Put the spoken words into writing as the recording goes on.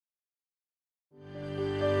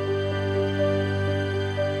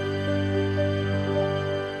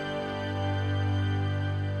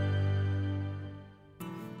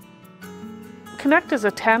Connect is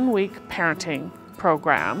a 10-week parenting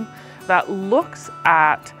program that looks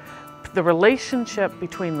at the relationship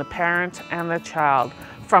between the parent and the child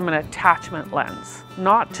from an attachment lens.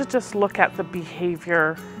 Not to just look at the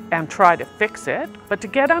behavior and try to fix it, but to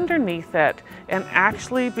get underneath it and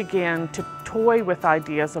actually begin to toy with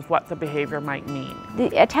ideas of what the behavior might mean. The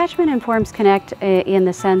attachment informs Connect in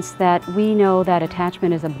the sense that we know that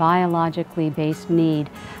attachment is a biologically based need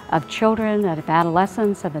of children, of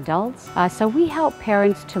adolescents, of adults. So we help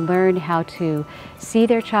parents to learn how to see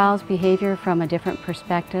their child's behavior from a different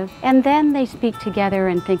perspective, and then they speak together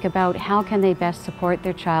and think about how can they best support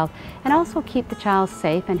their child and also keep the child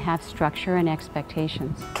safe and have structure and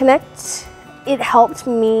expectations. Connect, it helped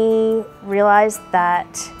me realize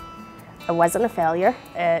that I wasn't a failure.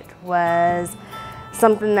 It was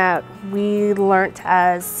something that we learned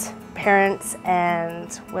as parents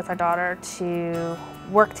and with our daughter to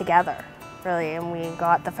work together, really, and we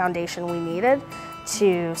got the foundation we needed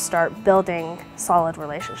to start building solid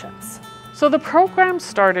relationships. So the program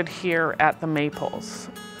started here at the Maples,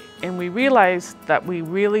 and we realized that we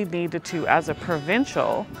really needed to, as a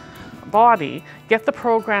provincial body, get the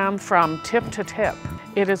program from tip to tip.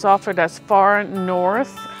 It is offered as far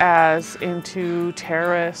north as into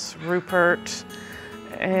Terrace, Rupert,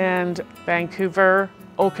 and Vancouver,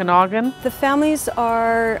 Okanagan. The families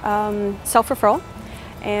are self-referral,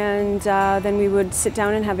 and then we would sit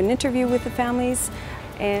down and have an interview with the families,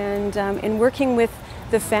 and in working with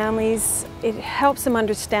the families, it helps them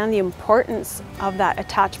understand the importance of that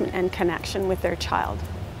attachment and connection with their child.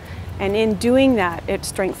 And in doing that, it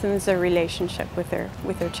strengthens their relationship with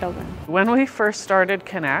their children. When we first started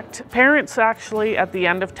Connect, parents actually at the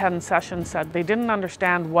end of 10 sessions said they didn't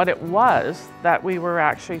understand what it was that we were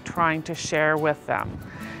actually trying to share with them.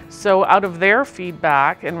 So out of their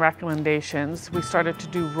feedback and recommendations, we started to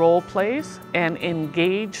do role plays and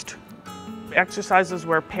engaged exercises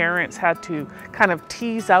where parents had to kind of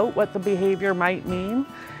tease out what the behavior might mean,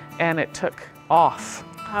 and it took off.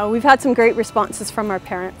 We've had some great responses from our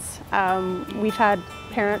parents. We've had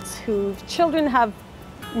parents whose children have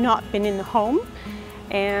not been in the home,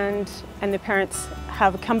 and the parents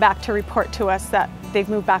have come back to report to us that they've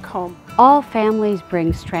moved back home. All families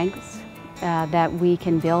bring strengths that we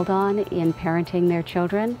can build on in parenting their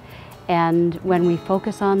children. And when we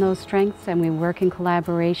focus on those strengths and we work in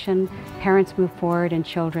collaboration, parents move forward and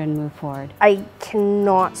children move forward. I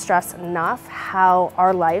cannot stress enough how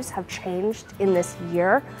our lives have changed in this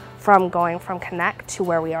year from going from Connect to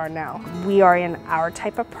where we are now. We are in our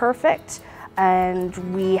type of perfect, and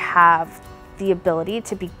we have the ability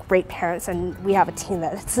to be great parents, and we have a team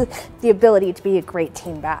that's the ability to be a great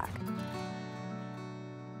team back.